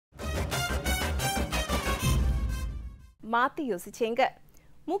மாற்றி யோசிச்சேங்க.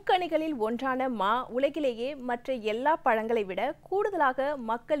 முக்கணிகளில் ஒன்றான மா உலகிலேயே மற்ற எல்லா பழங்களை விட கூடுதலாக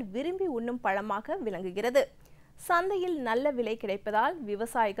மக்கள் விரும்பி உண்ணும் பழமாக விளங்குகிறது. சந்தையில் நல்ல விலை கிடைப்பதால்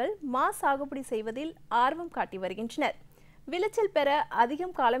விவசாயிகள் மா சாகுபடி செய்வதில் ஆர்வம் காட்டி வருகின்றனர். விளைச்சல் பெற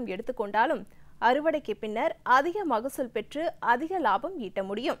அதிகம் காலம் எடுத்துக்கொண்டாலும் அறுவடைக்கு பின்னர் அதிக மகசூல் பெற்று அதிக லாபம் ஈட்ட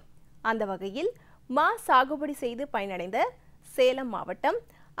முடியும். அந்த வகையில் மா சாகுபடி செய்து பயனடைந்த சேலம் மாவட்டம்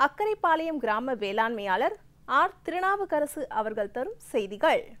அக்கரைப்பாளையம் கிராம வேளாண்மையாளர் ஆர். திருநாவுக்கரசு அவர்கள் தரும்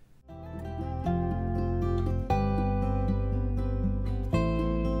செய்திகள்.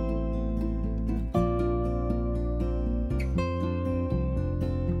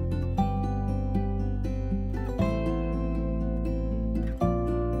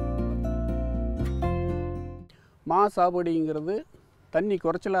 மா சாகுபடிங்கிறது தண்ணி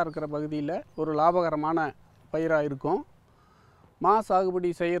குறைச்சலாக இருக்கிற பகுதியில் ஒரு லாபகரமான பயிராக இருக்கும். மா சாகுபடி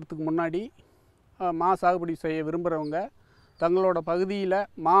செய்கிறதுக்கு முன்னாடி மா சாகுபடி செய்ய விரும்புகிறவங்க தங்களோட பகுதியில்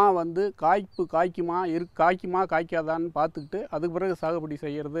மா காய்க்குமா காய்க்காதான்னு பார்த்துக்கிட்டு அதுக்கு பிறகு சாகுபடி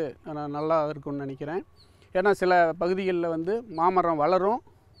செய்கிறது நல்லா இருக்கும்னு நினைக்கிறேன். ஏன்னா சில பகுதிகளில் மாமரம் வளரும்,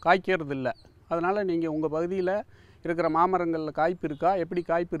 காய்க்கிறது இல்லை. அதனால் நீங்கள் உங்கள் பகுதியில் இருக்கிற மாமரங்களில் காய்ப்பு இருக்கா, எப்படி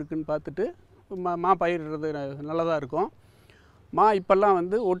காய்ப்பு இருக்குதுன்னு பார்த்துட்டு மா பயிரிடுறது நல்லதாக இருக்கும். மா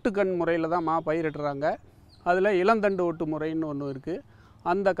இப்போல்லாம் ஒட்டுக்கண் முறையில் தான் மா பயிரிடுறாங்க. அதில் இளந்தண்டு ஒட்டு முறைன்னு ஒன்று இருக்குது.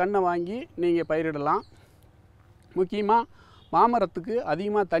 அந்த கண்ணை வாங்கி நீங்கள் பயிரிடலாம். முக்கியமாக மாமரத்துக்கு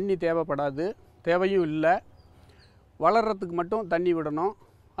அதிகமாக தண்ணி தேவைப்படாது, தேவையும் இல்லை. வளர்கிறதுக்கு மட்டும் தண்ணி விடணும்.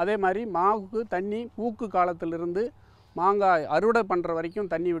 அதே மாதிரி மாவுக்கு தண்ணி பூக்கு காலத்திலிருந்து மாங்காய் அறுவடை பண்ணுற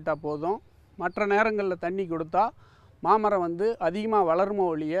வரைக்கும் தண்ணி விட்டால் போதும். மற்ற நேரங்களில் தண்ணி கொடுத்தா மாமரம் அதிகமாக வளருமோ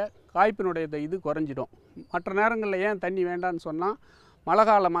ஒழிய காய்ப்பினுடைய இது குறைஞ்சிடும். மற்ற நேரங்களில் ஏன் தண்ணி வேண்டான்னு சொன்னால் மழை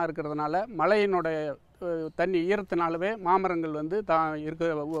காலமாக இருக்கிறதுனால மழையினுடைய தண்ணி ஈரத்தினாலவே மாமரங்கள்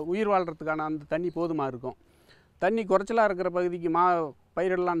உயிர் வாழ்கிறதுக்கான அந்த தண்ணி போதுமாக இருக்கும். தண்ணி குறைச்சலாக இருக்கிற பகுதிக்கு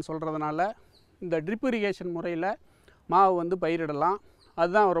பயிரிடலான்னு சொல்கிறதுனால இந்த ட்ரிப் இரிகேஷன் முறையில் மாவு பயிரிடலாம்.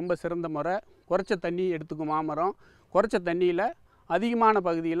 அதுதான் ரொம்ப சிறந்த முறை. குறைச்ச தண்ணி எடுத்துக்கும் மாமரம். குறைச்ச தண்ணியில் அதிகமான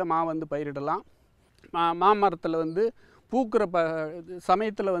பகுதியில் பயிரிடலாம். மாமரத்தில் பூக்கிற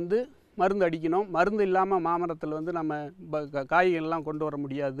சமயத்தில் மருந்து அடிக்கணும். மருந்து இல்லாமல் மாமரத்தில் நம்ம காய்கள்லாம் கொண்டு வர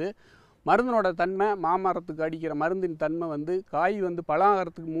முடியாது. மருந்தினோட தன்மை, மாமரத்துக்கு அடிக்கிற மருந்தின் தன்மை காய்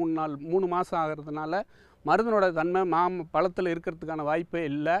பழாகிறதுக்கு 3 மாதம் ஆகிறதுனால மருந்தினோட தன்மை பழத்தில் இருக்கிறதுக்கான வாய்ப்பே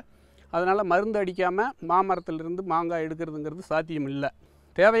இல்லை. அதனால் மருந்து அடிக்காமல் மாமரத்திலிருந்து மாங்காய் எடுக்கிறதுங்கிறது சாத்தியம் இல்லை.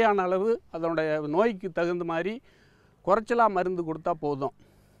 தேவையான அளவு அதனுடைய நோய்க்கு தகுந்த மாதிரி குறைச்சலாக மருந்து கொடுத்தா போதும்.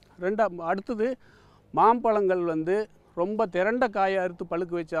 அடுத்தது மாம்பழங்கள் ரொம்ப திரண்ட காயை அறுத்து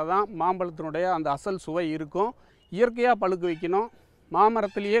பழுக்க வச்சாதான் மாம்பழத்தினுடைய அந்த அசல் சுவை இருக்கும். இயற்கையாக பழுக்க வைக்கணும்.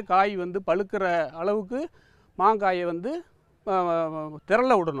 மாமரத்திலேயே காய் பழுக்கிற அளவுக்கு மாங்காயை திரள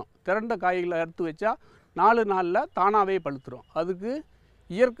விடணும். திரண்ட காய்களை அறுத்து வச்சா 4 நாளில் தானாகவே பழுத்துரும். அதுக்கு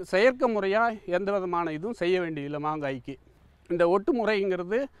செயற்கை முறையாக எந்த விதமான இதுவும் செய்ய வேண்டியதில்லை மாங்காய்க்கு. இந்த ஒட்டு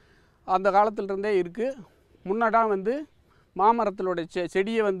முறைங்கிறது அந்த காலத்திலிருந்தே இருக்குது. முன்னாடி மாமரத்தினுடைய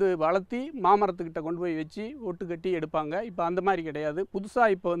செடியை வளர்த்தி மாமரத்துக்கிட்ட கொண்டு போய் வச்சு ஒட்டு கட்டி எடுப்பாங்க. இப்போ அந்த மாதிரி கிடையாது.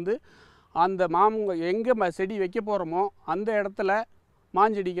 புதுசாக இப்போ அந்த எங்கே செடி வைக்க போகிறோமோ அந்த இடத்துல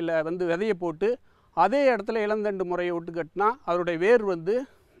மாஞ்செடிகளை விதையை போட்டு அதே இடத்துல இளந்தண்டு முறையை ஒட்டு கட்டினா அதனுடைய வேர்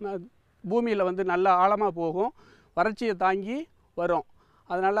பூமியில் நல்லா ஆழமாக போகும், வறட்சியை தாங்கி வரும்.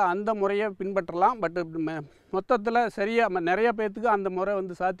 அதனால் அந்த முறையை பின்பற்றலாம். பட் மொத்தத்தில் சரியாக நிறைய பேர்த்துக்கு அந்த முறை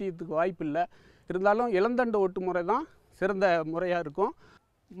சாத்தியத்துக்கு வாய்ப்பு இல்லை. இருந்தாலும் இளந்தண்டு ஒட்டு முறை தான் சிறந்த முறையாக இருக்கும்.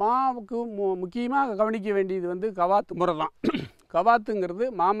 மாவுக்கு முக்கியமாக கவனிக்க வேண்டியது கவாத்து முறை தான். கவாத்துங்கிறது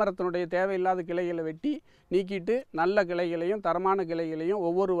மாமரத்தினுடைய தேவையில்லாத கிளைகளை வெட்டி நீக்கிட்டு நல்ல கிளைகளையும் தரமான கிளைகளையும்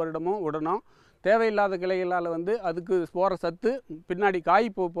ஒவ்வொரு வருடமும் விடணும். தேவையில்லாத கிளைகளால் அதுக்கு போகிற சத்து பின்னாடி காய்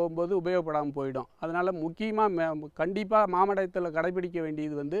போகும்போது உபயோகப்படாமல் போயிடும். அதனால் முக்கியமாக கண்டிப்பாக மாமரத்தில் கடைபிடிக்க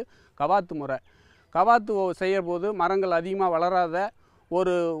வேண்டியது கவாத்து முறை. கவாத்து செய்கிற போது மரங்கள் அதிகமாக வளராத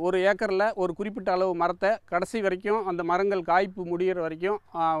ஒரு ஏக்கரில் ஒரு குறிப்பிட்ட அளவு மரத்தை கடைசி வரைக்கும் அந்த மரங்கள் காய்ப்பு முடிகிற வரைக்கும்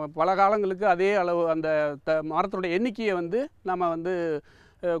பல காலங்களுக்கு அதே அளவு அந்த மரத்தினுடைய எண்ணிக்கையை நம்ம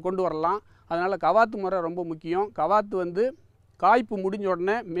கொண்டு வரலாம். அதனால் கவாத்து முறை ரொம்ப முக்கியம். கவாத்து காய்ப்பு முடிஞ்ச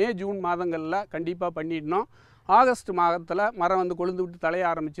உடனே மே ஜூன் மாதங்களில் கண்டிப்பாக பண்ணிடணும். ஆகஸ்ட் மாதத்தில் மரம் கொழுந்து விட்டு தளைய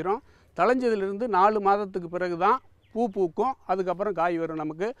ஆரம்பிச்சிடும். தளைஞ்சதுலேருந்து 4 மாதத்துக்கு பிறகு தான் பூ பூக்கும். அதுக்கப்புறம் காய் வரும்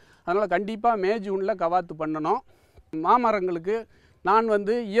நமக்கு. அதனால் கண்டிப்பாக மே ஜூனில் கவாத்து பண்ணணும். மாமரங்களுக்கு நான்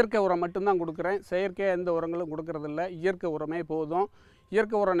இயற்கை உரம் மட்டும்தான் கொடுக்குறேன். செயற்கையாக எந்த உரங்களும் கொடுக்கறதில்ல. இயற்கை உரமே போதும்.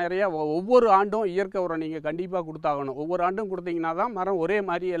 இயற்கை உரம் நிறையா ஒவ்வொரு ஆண்டும் இயற்கை உரம் நீங்கள் கண்டிப்பாக கொடுத்தாகணும். ஒவ்வொரு ஆண்டும் கொடுத்தீங்கன்னா தான் மரம் ஒரே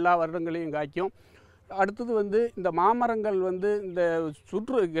மாதிரி எல்லா வருடங்களையும் காய்க்கும். அடுத்தது வந்து இந்த மாமரங்கள் வந்து இந்த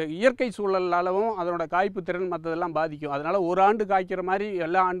இயற்கை சூழலாலும் அதனோட காய்ப்பு திறன் மற்றதெல்லாம் பாதிக்கும். அதனால் ஒரு ஆண்டு காய்க்கிற மாதிரி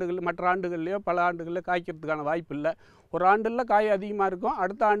எல்லா ஆண்டுகள் மற்ற ஆண்டுகள்லையோ பல ஆண்டுகளில் காய்க்கிறதுக்கான வாய்ப்பு இல்லை. ஒரு ஆண்டில் காய் அதிகமாக இருக்கும்,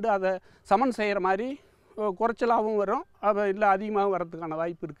 அடுத்த ஆண்டு அதை சமன் செய்கிற மாதிரி குறைச்சலாகவும் வரும், இல்லை அதிகமாகவும் வர்றதுக்கான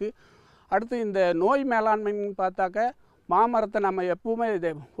வாய்ப்பு இருக்குது. அடுத்து இந்த நோய் மேலாண்மைன்னு பார்த்தாக்க மாமரத்தை நம்ம எப்பவுமே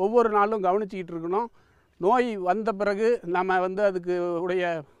ஒவ்வொரு நாளும் கவனிச்சிக்கிட்டு இருக்கணும். நோய் வந்த பிறகு நம்ம வந்து அதுக்கு உடைய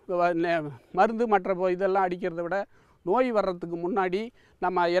மருந்து மற்ற இதெல்லாம் அடிக்கிறத விட நோய் வர்றதுக்கு முன்னாடி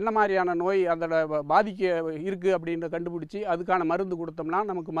நம்ம என்ன மாதிரியான நோய் அதோட பாதிக்க இருக்குது அப்படின்ற கண்டுபிடிச்சி அதுக்கான மருந்து கொடுத்தோம்னா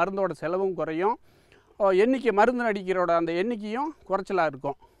நமக்கு மருந்தோட செலவும் குறையும், மருந்து அடிக்கிறோட அந்த எண்ணிக்கையும் குறைச்சலாக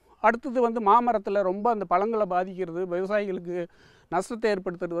இருக்கும். அடுத்தது வந்து மாமரத்தில் ரொம்ப அந்த பழங்களை பாதிக்கிறது, விவசாயிகளுக்கு நஷ்டத்தை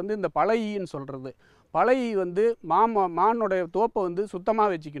ஏற்படுத்துறது வந்து இந்த பழையின்னு சொல்கிறது. பழையி வந்து மானுடைய தோப்பை வந்து சுத்தமாக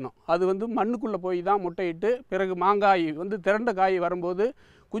வச்சுக்கணும். அது வந்து மண்ணுக்குள்ளே போய் தான் முட்டையிட்டு பிறகு மாங்காய் வந்து திரண்ட காய் வரும்போது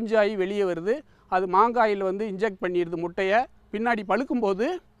குஞ்சாயி வெளியே வருது. அது மாங்காயில் வந்து இன்ஜெக்ட் பண்ணிடுது முட்டையை. பின்னாடி பழுக்கும்போது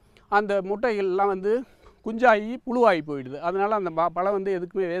அந்த முட்டைகள்லாம் வந்து குஞ்சாயி புழுவாகி போயிடுது. அதனால் அந்த பழம் வந்து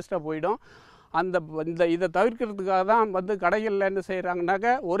எதுக்குமே வேஸ்ட்டாக போயிடும். இதை தவிர்க்கிறதுக்காக தான் வந்து கடைகளில் என்ன செய்கிறாங்கனாக்க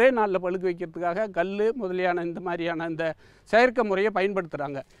ஒரே நாளில் பழுக்க வைக்கிறதுக்காக கல் முதலியான இந்த மாதிரியான இந்த செயற்கை முறையை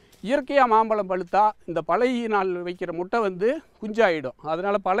பயன்படுத்துகிறாங்க. இயற்கையாக மாம்பழம் பழுத்தா இந்த பழையினால் வைக்கிற முட்டை வந்து குஞ்சாயிடும்.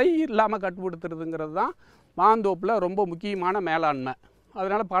 அதனால் பழைய இல்லாமல் கட்டுப்படுத்துறதுங்கிறது தான் மாந்தோப்பில் ரொம்ப முக்கியமான மேலாண்மை.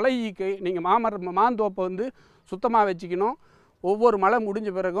 அதனால் பழையிக்கு நீங்கள் மாந்தோப்பை வந்து சுத்தமாக வச்சுக்கணும். ஒவ்வொரு மழை முடிஞ்ச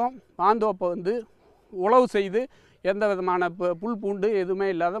பிறகும் மாந்தோப்பை வந்து உழவு செய்து எந்த விதமான புல் பூண்டு எதுவுமே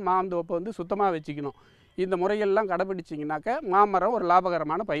இல்லாத மாந்தோப்பை வந்து சுத்தமாக வச்சுக்கணும். இந்த முறைகள்லாம் கடைபிடிச்சிங்கனாக்க மாமரம் ஒரு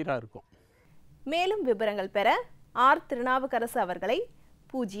லாபகரமான பயிராக இருக்கும். மேலும் விவரங்கள் பெற ஆர். திருநாவுக்கரசு அவர்களை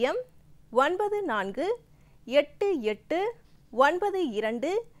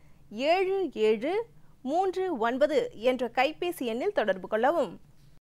 09488927739 என்ற கைபேசி எண்ணில் தொடர்பு கொள்ளவும்.